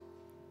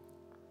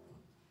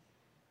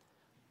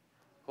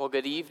Well,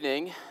 good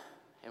evening,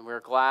 and we're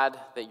glad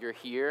that you're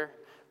here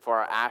for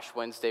our Ash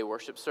Wednesday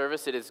worship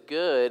service. It is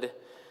good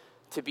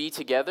to be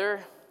together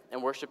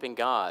and worshiping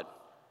God.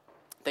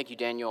 Thank you,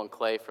 Daniel and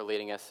Clay, for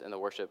leading us in the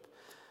worship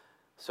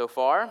so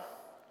far,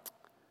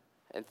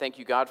 and thank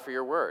you, God, for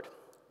your word.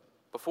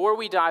 Before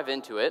we dive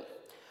into it,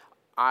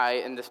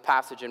 in this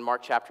passage in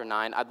Mark chapter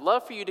 9, I'd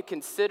love for you to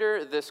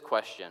consider this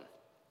question.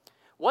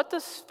 What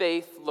does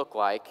faith look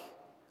like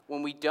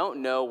when we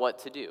don't know what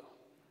to do?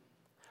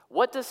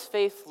 What does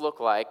faith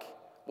look like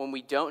when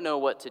we don't know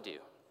what to do?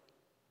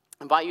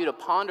 I invite you to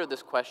ponder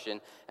this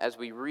question as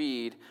we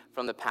read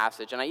from the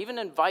passage, and I even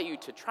invite you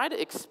to try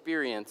to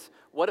experience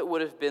what it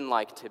would have been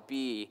like to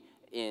be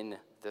in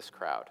this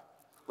crowd.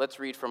 Let's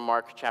read from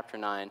Mark chapter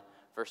 9,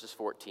 verses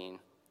 14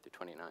 through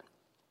 29.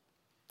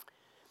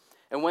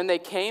 And when they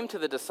came to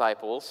the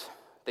disciples,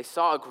 they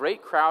saw a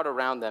great crowd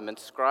around them and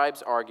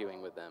scribes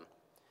arguing with them.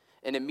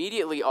 And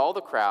immediately all the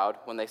crowd,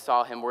 when they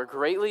saw him, were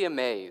greatly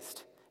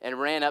amazed and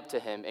ran up to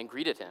him and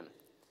greeted him.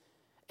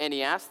 And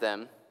he asked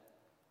them,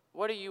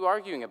 "What are you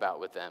arguing about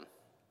with them?"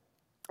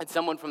 And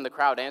someone from the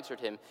crowd answered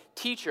him,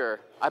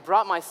 "Teacher, I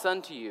brought my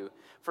son to you,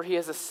 for he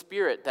has a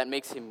spirit that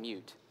makes him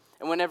mute.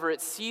 And whenever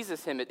it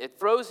seizes him, it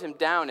throws him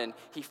down, and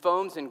he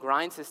foams and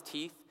grinds his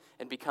teeth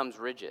and becomes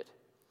rigid.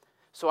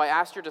 So I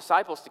asked your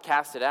disciples to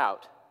cast it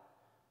out,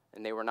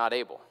 and they were not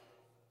able."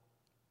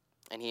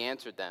 And he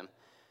answered them,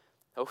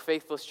 "O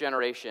faithless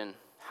generation,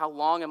 how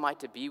long am I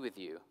to be with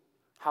you?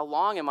 How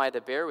long am I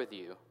to bear with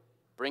you?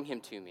 Bring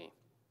him to me."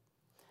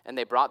 And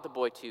they brought the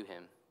boy to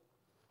him.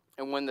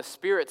 And when the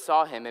spirit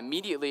saw him,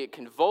 immediately it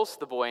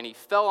convulsed the boy, and he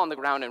fell on the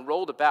ground and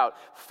rolled about,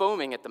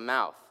 foaming at the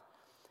mouth.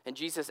 And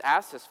Jesus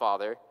asked his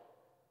father,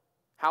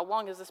 "How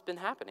long has this been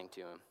happening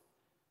to him?"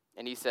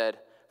 And he said,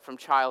 "From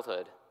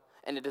childhood.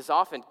 And it has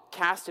often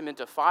cast him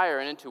into fire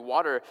and into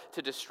water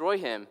to destroy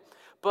him.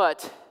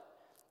 But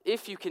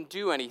if you can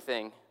do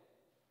anything,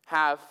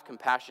 have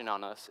compassion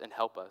on us and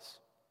help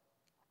us."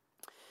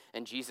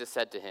 And Jesus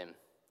said to him,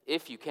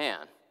 "If you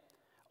can,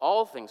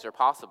 all things are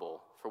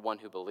possible for one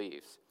who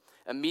believes."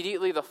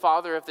 Immediately the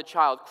father of the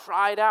child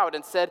cried out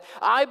and said,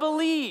 "I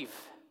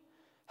believe.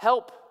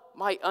 Help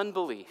my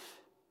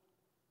unbelief."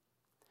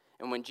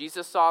 And when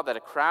Jesus saw that a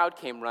crowd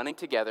came running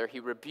together, he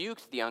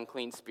rebuked the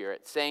unclean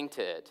spirit, saying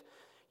to it,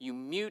 "You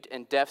mute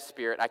and deaf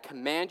spirit, I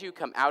command you,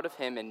 come out of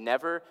him and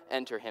never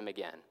enter him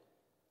again."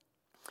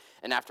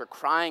 And after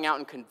crying out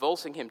and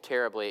convulsing him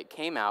terribly, it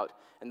came out,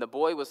 and the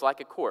boy was like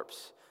a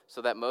corpse, so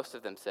that most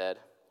of them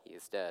said, "He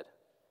is dead."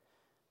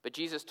 But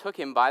Jesus took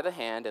him by the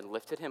hand and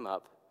lifted him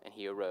up, and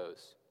he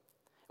arose.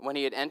 And when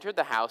he had entered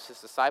the house, his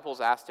disciples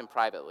asked him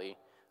privately,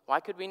 "Why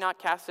could we not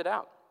cast it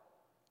out?"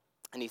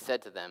 And he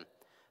said to them,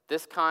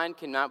 "This kind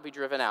cannot be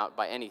driven out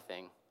by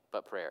anything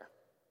but prayer."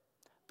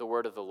 The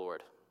word of the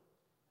Lord.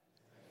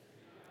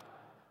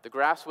 The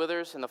grass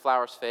withers and the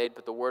flowers fade,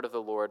 but the word of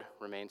the Lord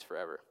remains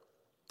forever.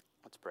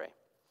 Let's pray.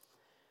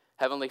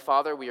 Heavenly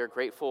Father, we are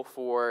grateful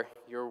for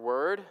your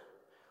word.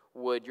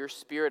 Would your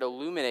Spirit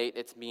illuminate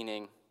its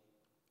meaning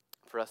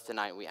for us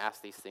tonight? We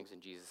ask these things in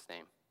Jesus'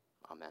 name.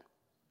 Amen.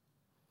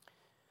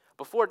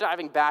 Before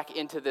diving back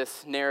into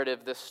this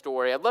narrative, this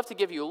story, I'd love to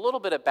give you a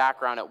little bit of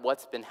background at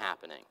what's been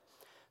happening.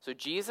 So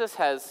Jesus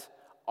has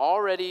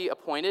already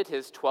appointed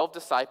his 12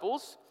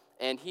 disciples,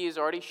 and he has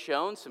already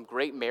shown some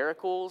great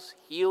miracles,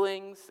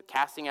 healings, the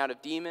casting out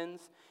of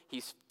demons.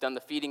 He's done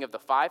the feeding of the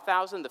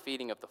 5,000, the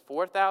feeding of the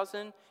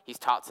 4,000. He's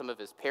taught some of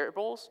his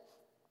parables.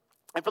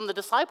 And from the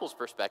disciples'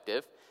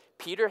 perspective,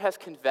 Peter has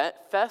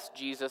confessed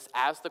Jesus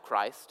as the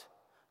Christ,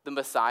 the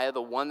Messiah,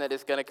 the one that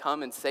is going to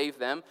come and save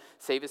them,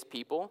 save his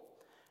people.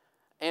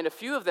 And a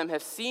few of them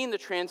have seen the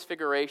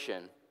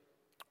transfiguration,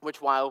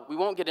 which, while we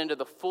won't get into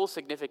the full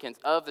significance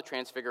of the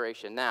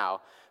transfiguration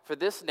now, for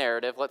this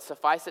narrative, let's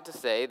suffice it to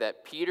say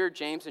that Peter,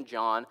 James, and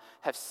John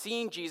have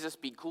seen Jesus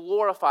be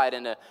glorified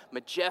in a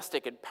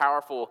majestic and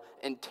powerful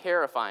and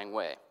terrifying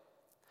way.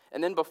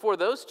 And then before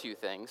those two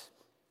things,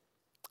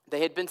 they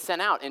had been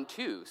sent out in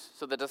twos.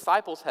 So the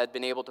disciples had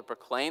been able to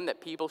proclaim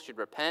that people should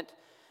repent,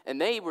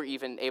 and they were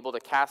even able to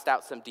cast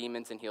out some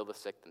demons and heal the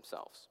sick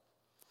themselves.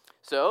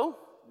 So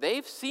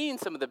they've seen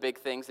some of the big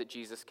things that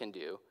Jesus can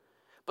do,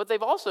 but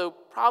they've also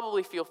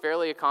probably feel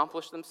fairly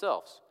accomplished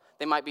themselves.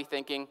 They might be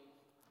thinking,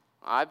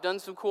 "I've done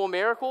some cool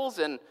miracles,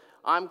 and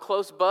I'm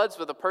close buds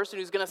with a person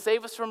who's going to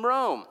save us from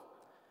Rome."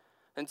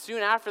 And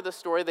soon after the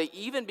story, they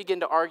even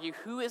begin to argue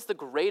who is the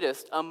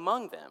greatest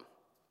among them.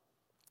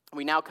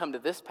 We now come to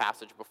this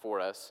passage before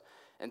us,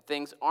 and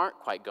things aren't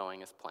quite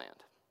going as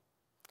planned.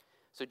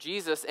 So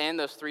Jesus and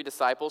those 3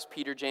 disciples,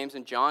 Peter, James,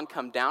 and John,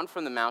 come down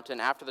from the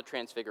mountain after the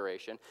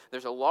transfiguration.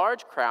 There's a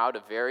large crowd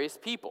of various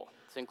people,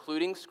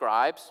 including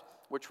scribes,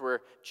 which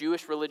were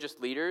Jewish religious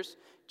leaders,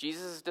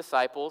 Jesus'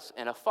 disciples,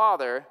 and a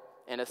father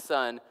and a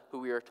son who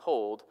we are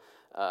told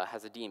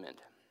has a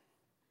demon.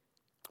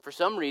 For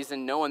some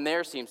reason, no one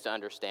there seems to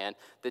understand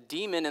the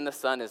demon in the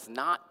son is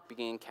not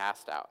being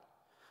cast out.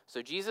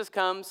 So Jesus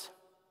comes,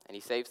 and he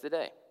saves the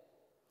day.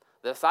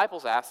 The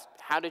disciples ask,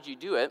 "How did you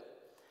do it?"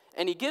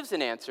 And he gives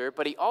an answer,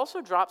 but he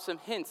also drops some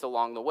hints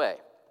along the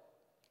way.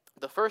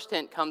 The first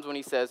hint comes when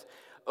he says,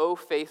 "O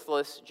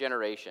faithless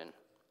generation,"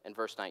 in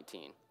verse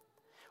 19,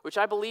 which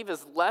I believe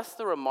is less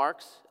the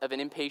remarks of an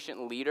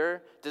impatient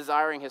leader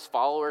desiring his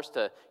followers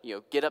to,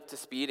 get up to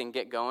speed and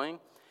get going,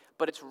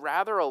 but it's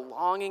rather a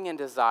longing and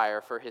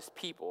desire for his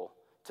people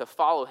to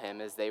follow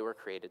him as they were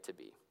created to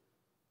be.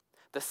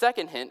 The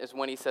second hint is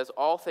when he says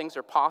all things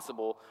are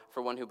possible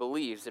for one who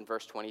believes in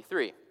verse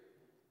 23,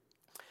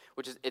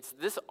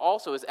 this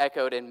also is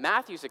echoed in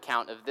Matthew's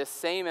account of this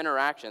same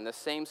interaction, this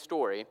same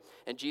story,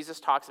 and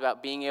Jesus talks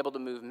about being able to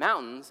move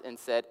mountains and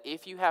said,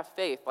 if you have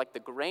faith like the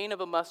grain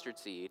of a mustard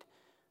seed,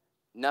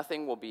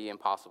 nothing will be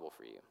impossible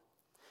for you.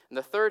 And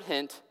the third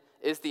hint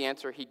is the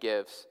answer he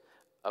gives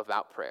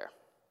about prayer.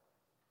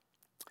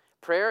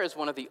 Prayer is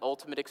one of the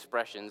ultimate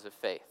expressions of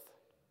faith.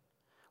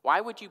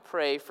 Why would you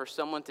pray for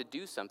someone to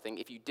do something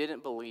if you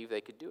didn't believe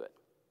they could do it?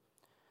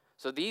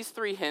 So these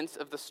three hints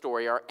of the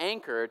story are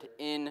anchored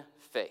in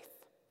faith.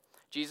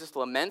 Jesus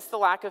laments the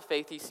lack of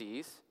faith he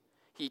sees.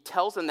 He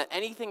tells them that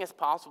anything is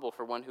possible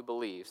for one who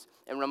believes,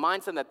 and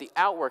reminds them that the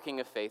outworking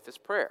of faith is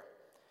prayer.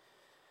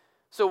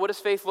 So what does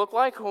faith look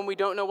like when we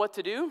don't know what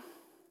to do?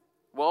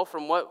 Well,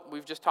 from what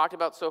we've just talked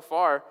about so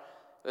far,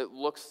 it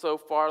looks so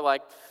far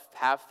like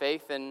have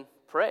faith and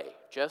pray.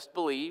 Just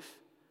believe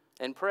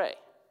and pray.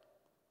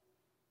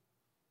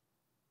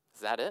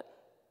 Is that it?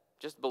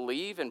 Just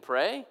believe and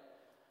pray?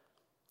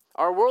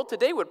 Our world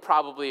today would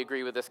probably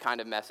agree with this kind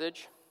of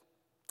message.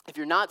 If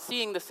you're not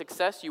seeing the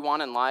success you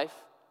want in life,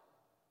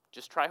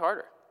 just try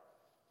harder.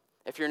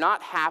 If you're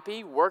not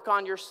happy, work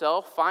on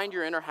yourself, find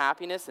your inner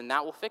happiness, and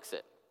that will fix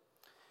it.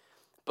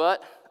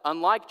 But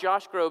unlike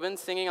Josh Groban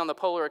singing on the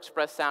Polar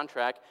Express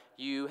soundtrack,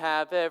 you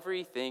have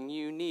everything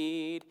you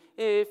need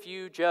if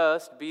you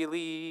just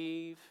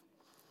believe.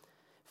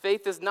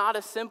 Faith is not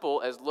as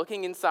simple as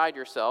looking inside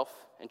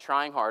yourself and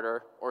trying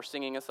harder or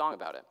singing a song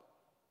about it.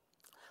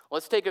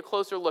 Let's take a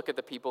closer look at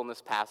the people in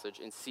this passage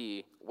and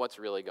see what's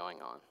really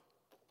going on.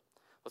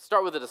 Let's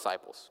start with the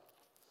disciples.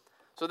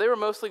 So they were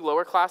mostly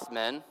lower-class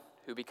men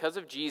who, because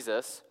of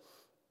Jesus,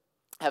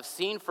 have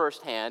seen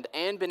firsthand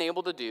and been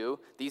able to do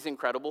these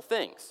incredible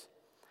things.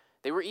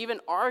 They were even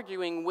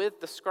arguing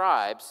with the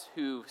scribes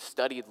who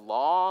studied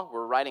law,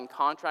 were writing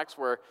contracts,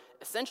 were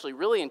essentially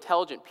really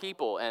intelligent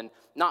people, and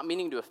not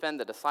meaning to offend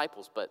the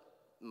disciples, but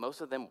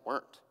most of them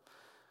weren't.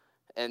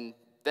 And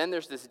then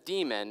there's this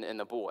demon in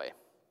the boy.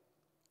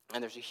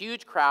 And there's a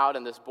huge crowd,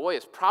 and this boy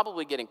is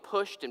probably getting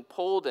pushed and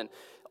pulled in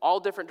all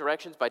different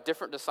directions by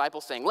different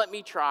disciples saying, let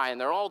me try, and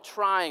they're all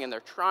trying, and they're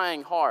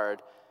trying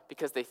hard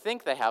because they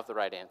think they have the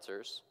right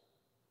answers,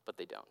 but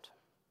they don't.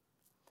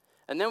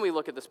 And then we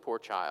look at this poor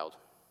child.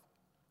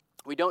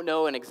 We don't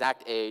know an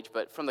exact age,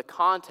 but from the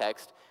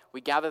context,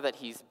 we gather that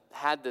he's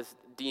had this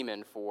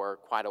demon for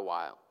quite a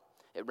while.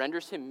 It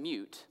renders him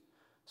mute,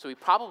 so he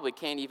probably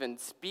can't even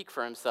speak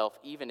for himself,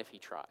 even if he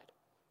tried.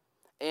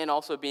 And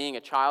also being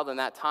a child in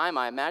that time,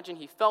 I imagine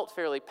he felt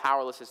fairly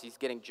powerless as he's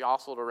getting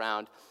jostled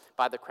around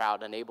by the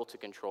crowd, unable to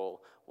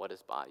control what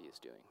his body is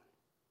doing.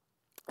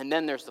 And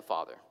then there's the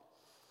father.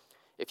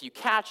 If you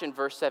catch in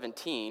verse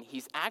 17,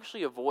 he's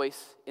actually a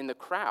voice in the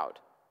crowd,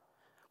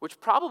 which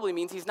probably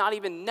means he's not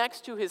even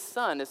next to his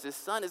son as his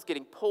son is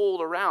getting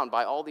pulled around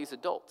by all these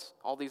adults,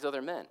 all these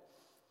other men.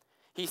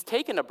 He's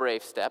taken a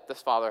brave step,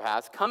 this father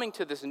has, coming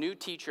to this new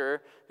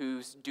teacher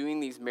who's doing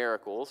these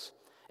miracles,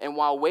 and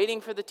while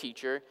waiting for the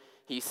teacher,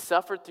 he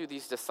suffered through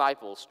these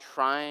disciples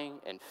trying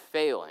and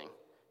failing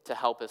to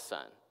help his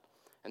son.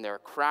 And there are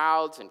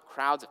crowds and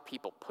crowds of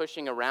people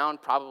pushing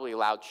around, probably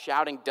loud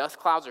shouting. Dust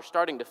clouds are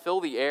starting to fill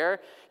the air.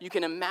 You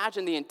can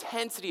imagine the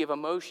intensity of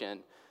emotion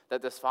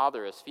that this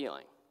father is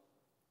feeling.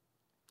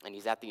 And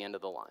he's at the end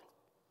of the line.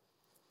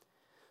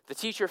 The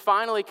teacher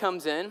finally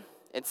comes in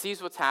and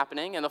sees what's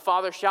happening, and the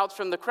father shouts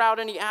from the crowd,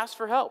 and he asks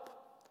for help.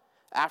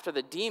 After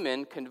the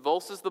demon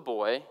convulses the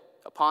boy,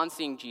 upon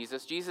seeing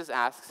Jesus, Jesus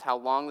asks how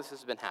long this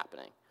has been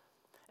happening.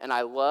 And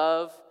I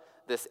love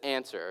this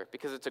answer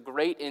because it's a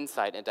great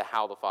insight into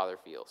how the father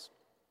feels.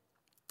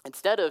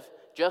 Instead of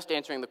just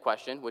answering the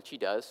question, which he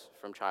does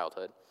from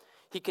childhood,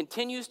 he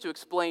continues to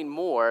explain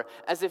more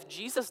as if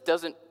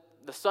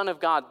the Son of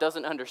God,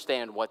 doesn't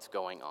understand what's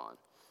going on.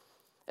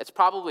 It's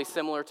probably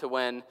similar to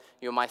when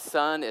my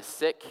son is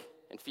sick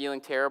and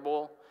feeling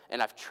terrible,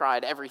 and I've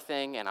tried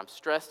everything, and I'm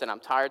stressed and I'm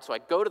tired, so I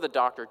go to the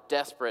doctor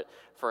desperate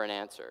for an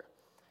answer.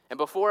 And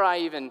before I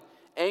even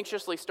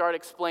anxiously start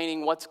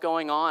explaining what's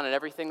going on and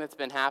everything that's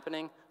been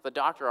happening, the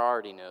doctor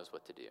already knows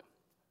what to do.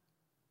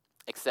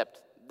 Except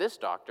this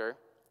doctor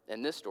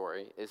in this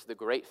story is the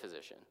great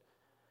physician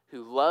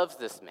who loves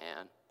this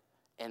man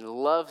and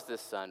loves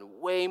this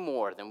son way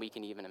more than we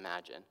can even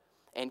imagine,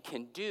 and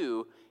can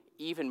do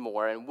even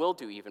more and will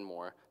do even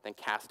more than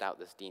cast out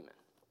this demon.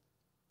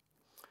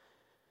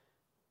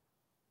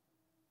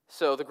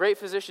 So the great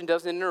physician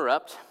doesn't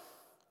interrupt.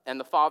 And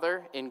the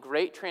father, in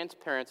great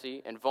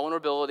transparency and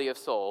vulnerability of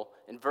soul,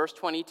 in verse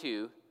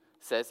 22,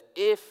 says,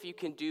 if you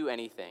can do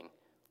anything,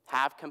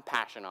 have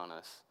compassion on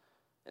us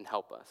and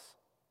help us.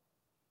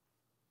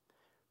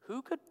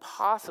 who could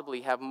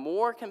possibly have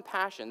more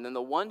compassion than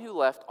the one who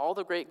left all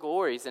the great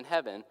glories in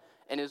heaven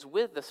and is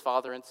with this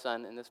Father and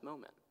Son in this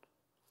moment?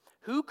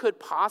 Who could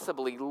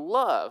possibly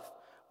love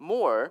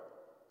more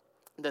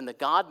than the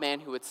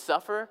God-man who would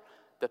suffer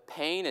the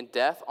pain and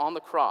death on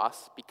the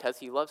cross because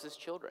he loves his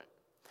children?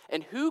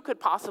 And who could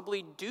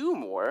possibly do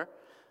more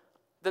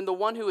than the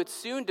one who would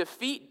soon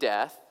defeat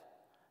death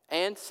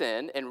and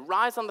sin and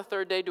rise on the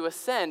third day to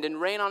ascend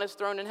and reign on his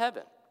throne in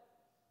heaven?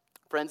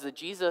 Friends, the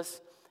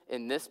Jesus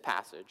in this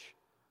passage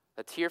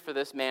that's here for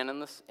this man and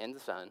the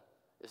Son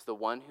is the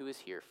one who is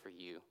here for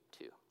you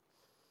too.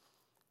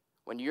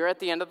 When you're at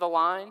the end of the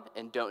line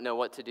and don't know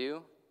what to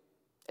do,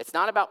 it's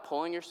not about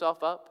pulling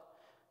yourself up.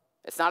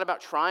 It's not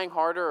about trying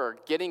harder or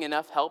getting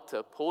enough help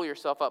to pull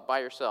yourself up by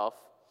yourself.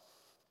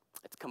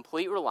 It's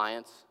complete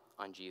reliance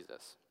on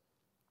Jesus.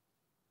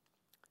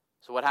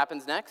 So what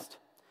happens next?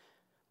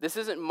 This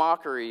isn't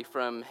mockery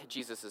from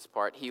Jesus'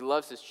 part. He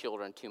loves his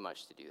children too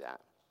much to do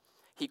that.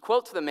 He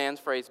quotes the man's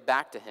phrase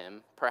back to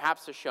him,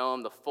 perhaps to show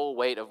him the full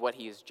weight of what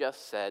he has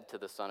just said to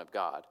the Son of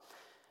God.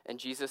 And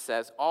Jesus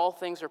says, all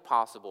things are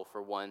possible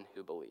for one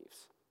who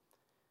believes.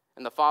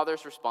 And the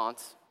Father's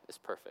response is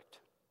perfect.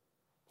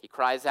 He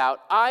cries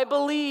out, I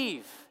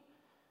believe.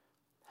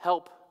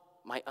 Help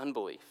my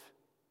unbelief.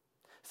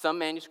 Some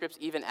manuscripts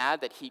even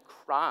add that he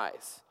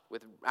cries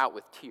out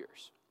with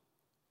tears.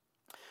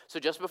 So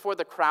just before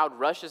the crowd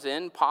rushes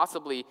in,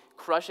 possibly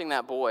crushing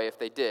that boy if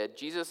they did,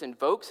 Jesus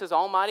invokes his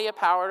almighty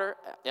power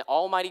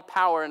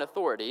and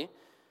authority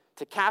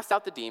to cast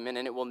out the demon,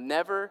 and it will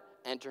never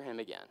enter him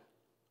again.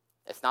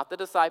 It's not the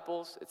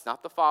disciples, it's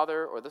not the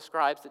Father or the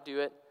scribes that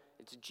do it.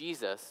 It's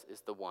Jesus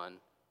is the one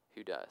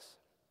who does.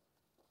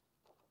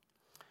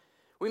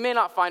 We may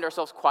not find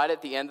ourselves quite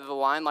at the end of the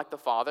line like the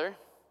Father.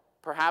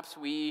 Perhaps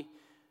we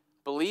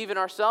believe in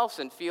ourselves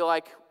and feel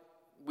like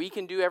we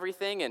can do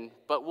everything,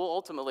 but we'll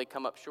ultimately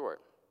come up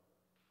short.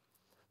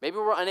 Maybe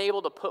we're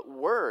unable to put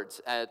words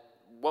at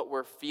what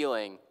we're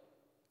feeling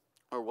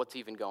or what's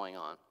even going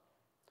on.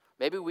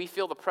 Maybe we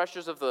feel the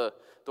pressures of the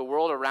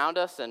world around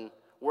us, and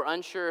we're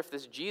unsure if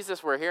this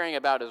Jesus we're hearing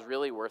about is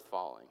really worth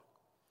following.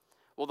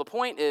 Well, the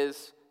point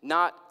is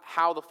not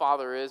how the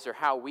Father is or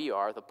how we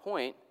are. The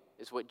point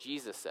is what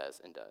Jesus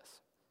says and does.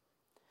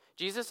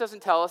 Jesus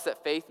doesn't tell us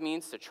that faith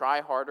means to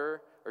try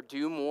harder or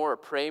do more or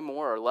pray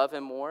more or love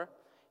him more.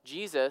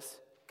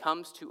 Jesus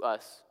comes to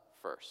us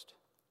first.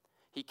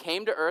 He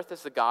came to earth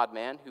as the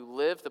God-man who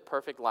lived the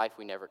perfect life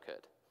we never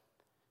could.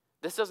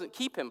 This doesn't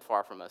keep him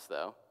far from us,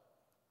 though,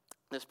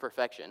 this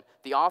perfection.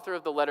 The author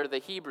of the letter to the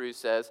Hebrews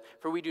says,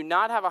 for we do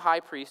not have a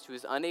high priest who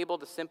is unable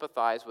to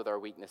sympathize with our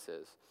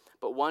weaknesses,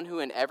 but one who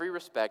in every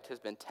respect has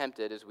been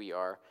tempted as we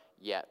are,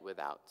 yet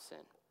without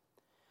sin.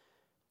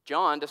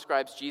 John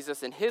describes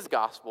Jesus in his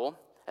gospel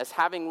as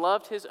having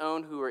loved his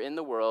own who were in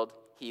the world,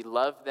 he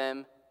loved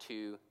them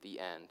to the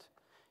end.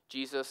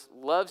 Jesus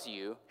loves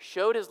you,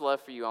 showed his love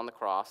for you on the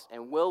cross,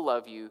 and will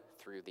love you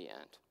through the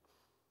end.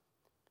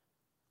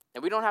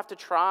 And we don't have to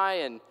try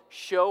and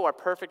show our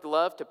perfect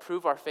love to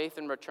prove our faith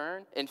in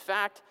return. In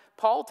fact,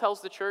 Paul tells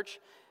the church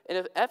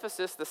in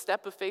Ephesus the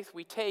step of faith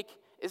we take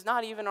is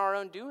not even our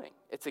own doing.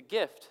 It's a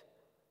gift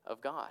of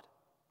God.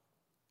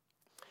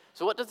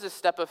 So what does this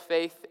step of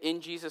faith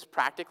in Jesus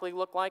practically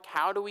look like?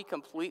 How do we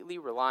completely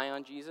rely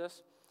on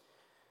Jesus?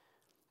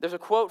 There's a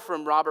quote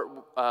from Robert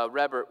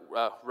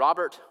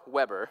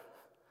Weber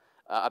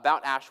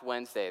about Ash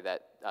Wednesday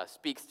that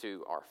speaks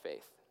to our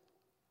faith.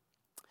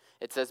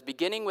 It says,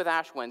 beginning with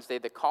Ash Wednesday,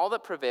 the call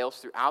that prevails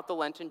throughout the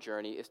Lenten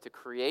journey is to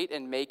create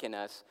and make in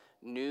us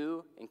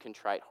new and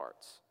contrite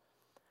hearts.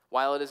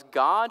 While it is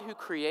God who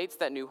creates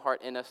that new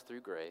heart in us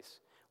through grace,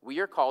 we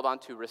are called on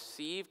to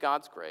receive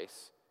God's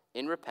grace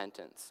in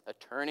repentance, a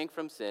turning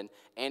from sin,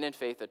 and in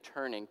faith, a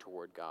turning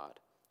toward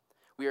God.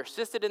 We are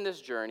assisted in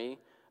this journey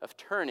of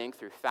turning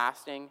through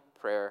fasting,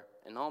 prayer,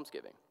 and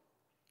almsgiving.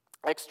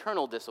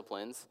 External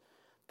disciplines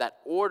that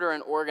order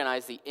and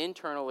organize the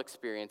internal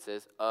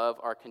experiences of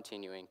our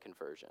continuing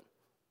conversion.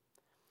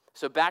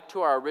 So back to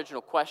our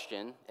original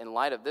question, in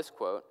light of this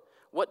quote,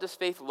 what does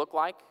faith look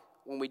like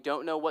when we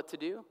don't know what to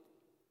do?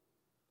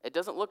 It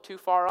doesn't look too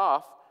far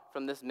off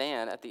from this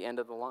man at the end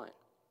of the line.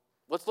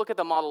 Let's look at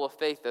the model of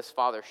faith this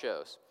Father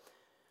shows.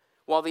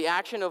 While the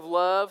action of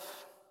love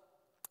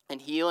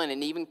and healing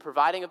and even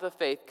providing of the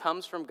faith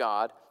comes from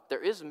God,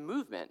 there is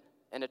movement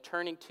and a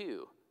turning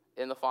to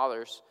in the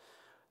Father's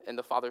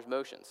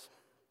motions.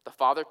 The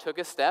Father took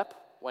a step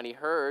when he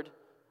heard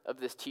of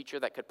this teacher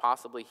that could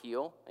possibly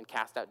heal and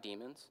cast out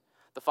demons.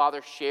 The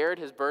Father shared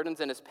his burdens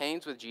and his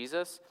pains with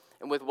Jesus,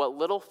 and with what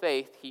little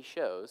faith he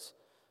shows,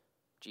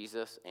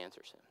 Jesus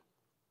answers him.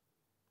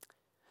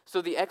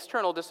 So the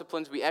external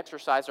disciplines we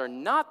exercise are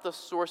not the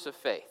source of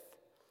faith.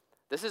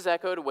 This is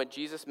echoed to what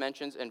Jesus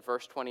mentions in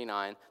verse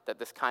 29, that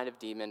this kind of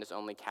demon is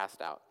only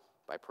cast out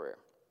by prayer.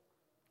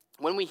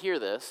 When we hear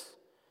this,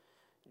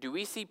 do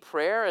we see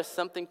prayer as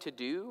something to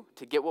do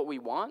to get what we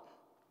want?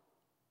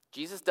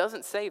 Jesus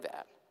doesn't say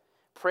that.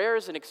 Prayer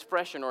is an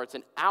expression or it's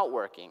an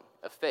outworking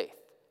of faith.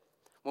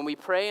 When we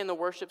pray in the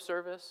worship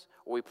service,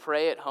 or we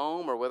pray at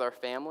home or with our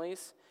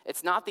families,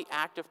 It's not the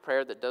act of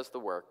prayer that does the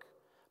work,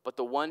 but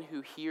the one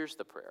who hears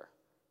the prayer.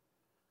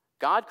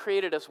 God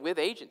created us with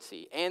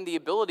agency and the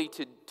ability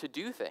to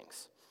do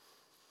things,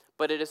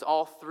 but it is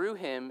all through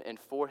him and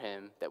for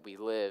him that we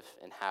live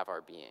and have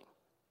our being.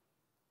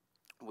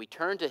 We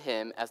turn to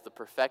him as the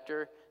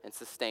perfecter and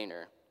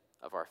sustainer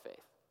of our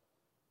faith.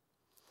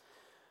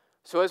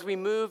 So as we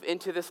move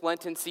into this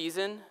Lenten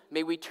season,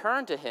 may we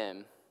turn to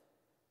him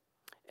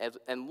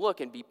and look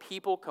and be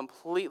people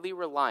completely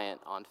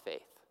reliant on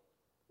faith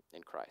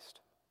in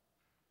Christ.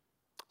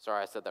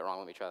 Sorry, I said that wrong.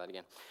 Let me try that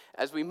again.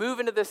 As we move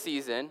into this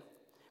season,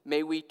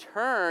 may we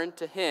turn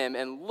to him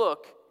and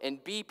look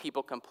and be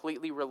people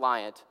completely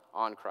reliant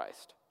on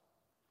Christ.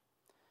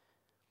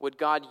 Would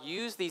God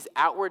use these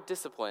outward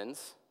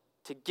disciplines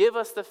to give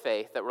us the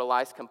faith that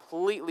relies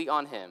completely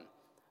on him,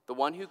 the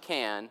one who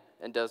can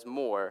and does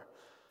more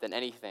than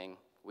anything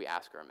we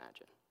ask or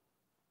imagine?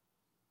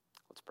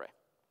 Let's pray.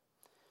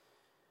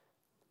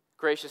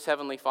 Gracious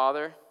Heavenly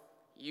Father,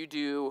 you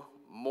do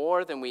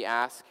more than we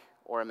ask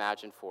or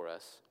imagine for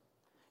us.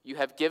 You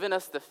have given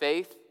us the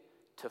faith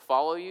to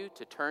follow you,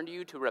 to turn to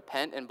you, to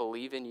repent and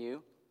believe in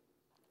you.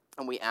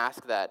 And we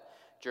ask that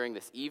during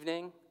this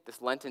evening,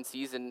 this Lenten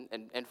season,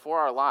 and for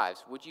our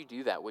lives, would you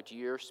do that? Would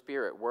your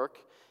Spirit work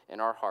in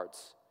our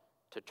hearts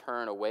to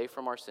turn away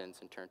from our sins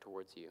and turn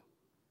towards you?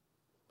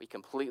 We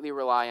completely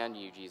rely on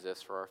you,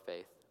 Jesus, for our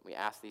faith. We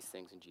ask these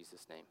things in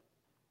Jesus' name.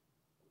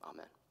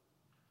 Amen.